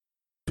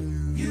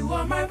You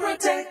are my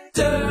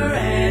protector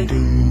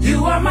and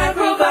you are my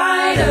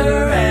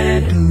provider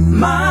and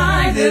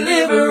my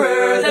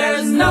deliverer.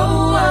 There's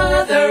no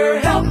other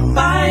help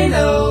I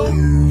know.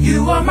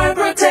 You are my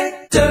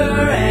protector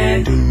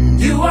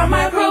and you are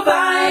my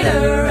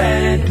provider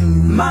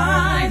and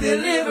my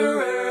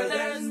deliverer.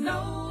 There's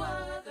no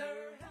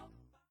other help.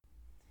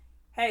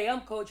 Hey,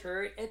 I'm Coach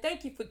Hurd, and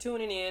thank you for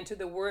tuning in to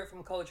the Word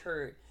from Coach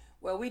Hurd,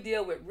 where we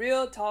deal with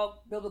real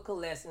talk biblical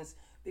lessons,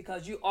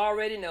 because you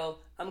already know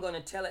I'm going to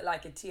tell it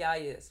like a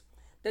TI is.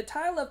 The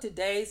title of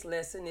today's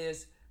lesson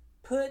is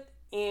Put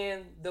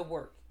in the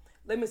Work.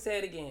 Let me say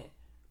it again.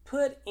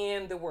 Put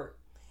in the work.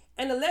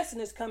 And the lesson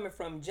is coming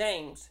from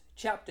James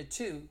chapter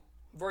 2,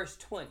 verse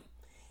 20.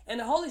 And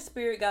the Holy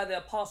Spirit got the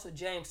Apostle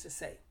James to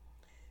say,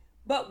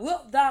 "But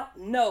wilt thou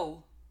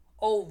know,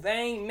 O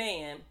vain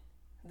man,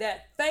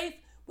 that faith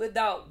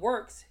without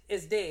works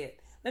is dead."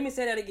 Let me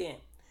say that again.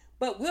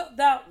 "But wilt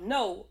thou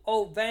know,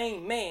 O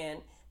vain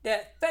man,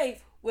 that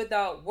faith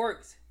without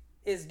works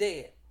is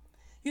dead."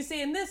 You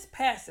see, in this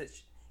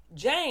passage,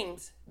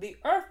 James, the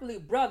earthly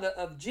brother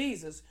of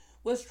Jesus,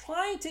 was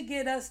trying to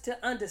get us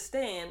to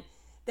understand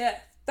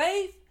that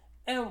faith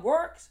and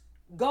works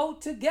go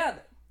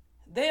together.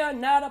 They are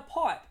not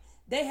apart.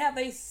 They have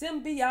a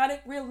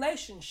symbiotic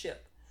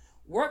relationship.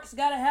 Works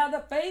got to have the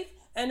faith,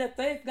 and the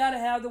faith got to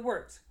have the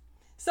works.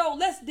 So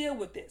let's deal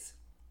with this.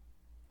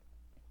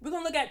 We're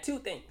going to look at two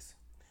things.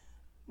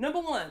 Number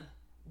one,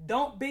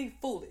 don't be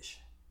foolish.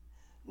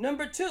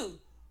 Number two,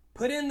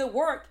 put in the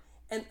work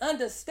and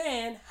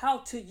understand how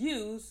to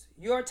use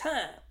your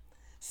time.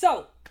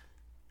 So,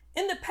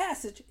 in the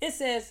passage, it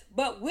says,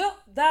 "But wilt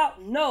thou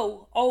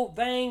know, O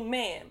vain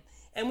man?"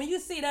 And when you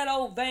see that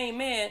old vain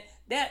man,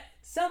 that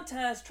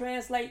sometimes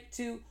translates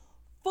to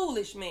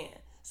foolish man.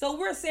 So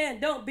we're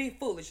saying don't be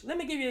foolish. Let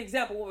me give you an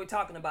example of what we're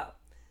talking about.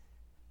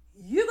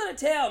 You're going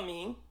to tell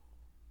me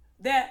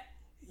that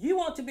you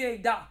want to be a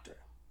doctor,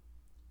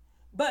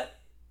 but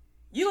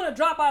you're going to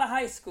drop out of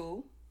high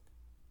school.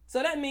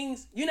 So that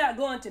means you're not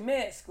going to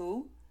med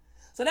school.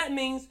 So that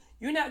means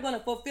you're not going to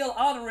fulfill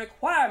all the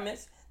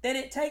requirements that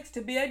it takes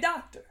to be a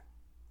doctor.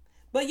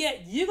 But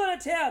yet you're going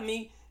to tell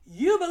me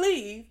you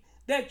believe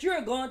that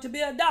you're going to be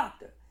a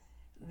doctor.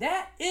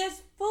 That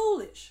is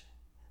foolish.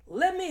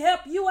 Let me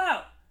help you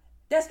out.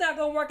 That's not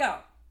going to work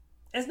out.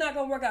 It's not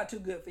going to work out too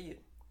good for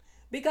you.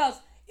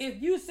 Because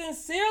if you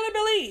sincerely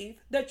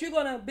believe that you're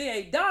going to be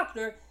a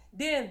doctor,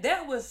 then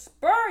that will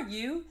spur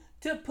you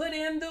to put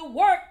in the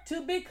work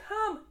to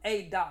become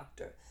a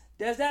doctor.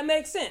 Does that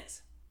make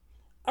sense?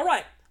 All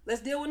right,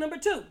 let's deal with number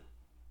two.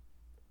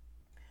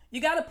 You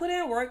got to put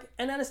in work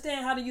and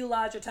understand how to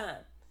utilize your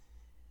time.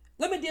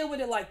 Let me deal with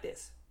it like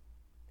this.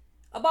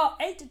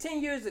 About 8 to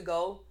 10 years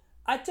ago,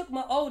 I took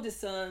my oldest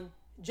son,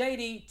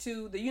 JD,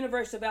 to the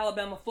University of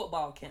Alabama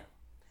football camp.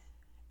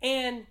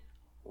 And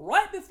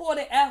right before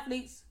the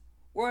athletes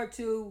were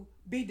to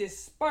be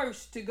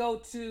dispersed to go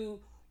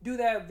to do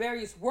their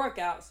various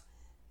workouts,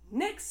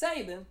 Nick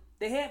Saban,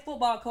 the head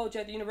football coach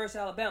at the University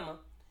of Alabama,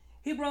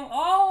 he brought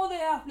all the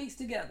athletes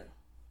together.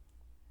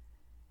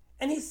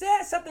 And he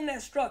said something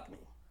that struck me.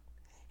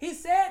 He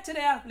said to the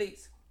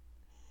athletes,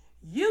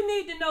 "You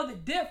need to know the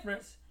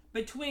difference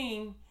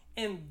between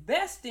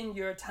investing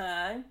your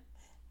time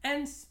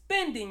and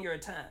spending your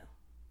time."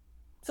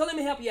 So let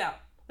me help you out.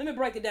 Let me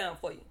break it down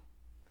for you.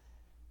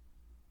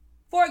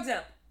 For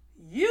example,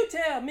 you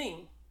tell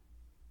me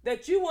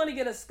that you want to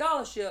get a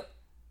scholarship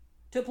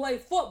to play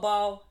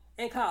football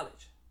in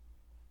college.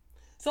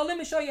 So let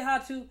me show you how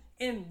to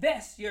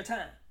invest your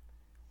time.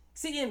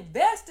 See,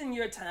 investing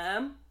your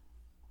time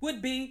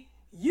would be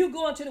you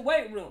going to the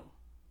weight room,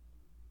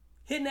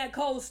 hitting that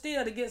cold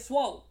steel to get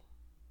swole.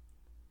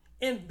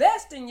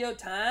 Investing your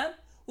time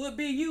would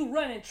be you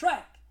running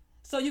track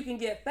so you can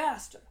get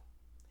faster.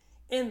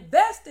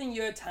 Investing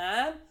your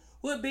time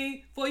would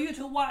be for you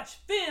to watch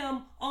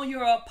film on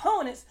your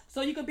opponents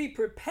so you can be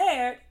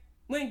prepared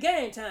when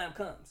game time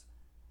comes.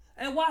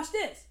 And watch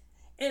this.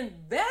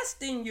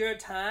 Investing your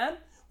time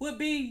would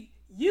be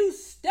you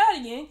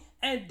studying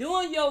and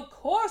doing your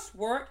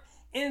coursework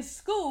in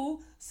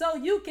school so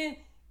you can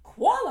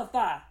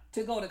qualify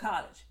to go to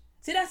college.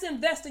 See, that's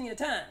investing your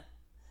time.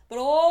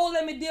 But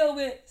let me deal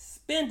with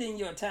spending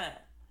your time.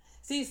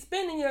 See,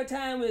 spending your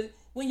time is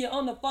when you're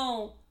on the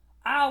phone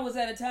hours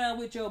at a time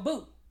with your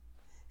boo.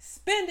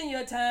 Spending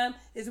your time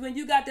is when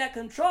you got that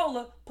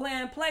controller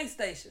playing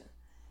PlayStation.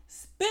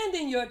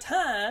 Spending your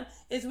time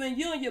is when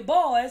you and your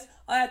boys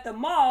are at the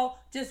mall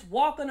just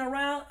walking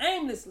around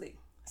aimlessly.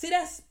 See,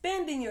 that's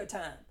spending your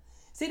time.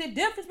 See, the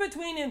difference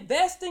between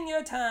investing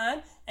your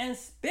time and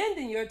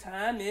spending your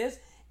time is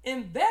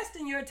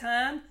investing your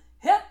time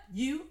help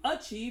you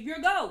achieve your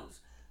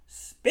goals.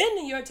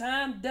 Spending your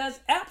time does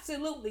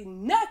absolutely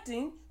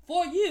nothing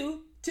for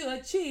you to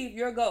achieve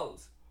your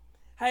goals.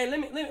 Hey, let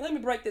me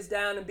break this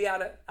down and be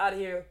out of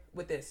here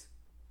with this.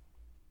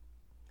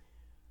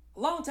 A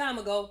long time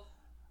ago,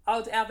 I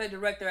was the athletic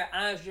director at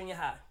Irons Junior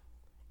High.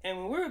 And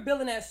when we were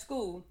building that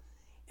school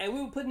and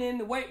we were putting it in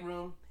the weight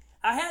room,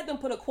 I had them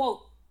put a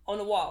quote on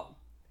the wall.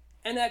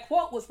 And that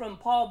quote was from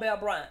Paul Bell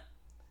Bryant.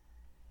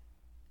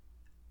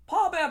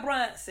 Paul Bear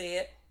Bryant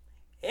said,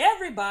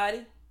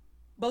 everybody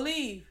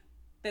believe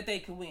that they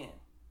can win.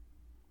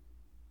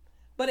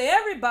 But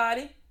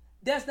everybody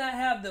does not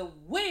have the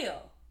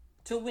will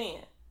to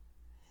win.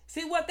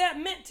 See, what that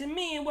meant to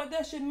me and what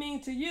that should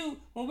mean to you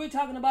when we're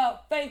talking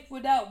about faith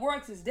without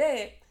works is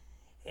dead.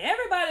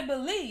 Everybody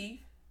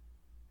believe,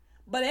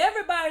 but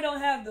everybody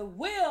don't have the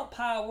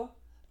willpower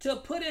to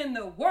put in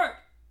the work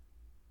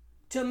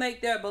to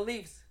make their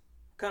beliefs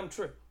come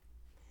true.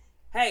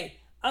 Hey,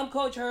 I'm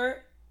Coach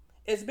Hurd.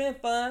 It's been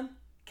fun.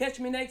 Catch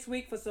me next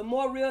week for some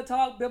more Real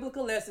Talk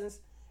Biblical Lessons.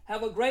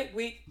 Have a great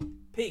week.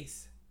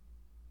 Peace.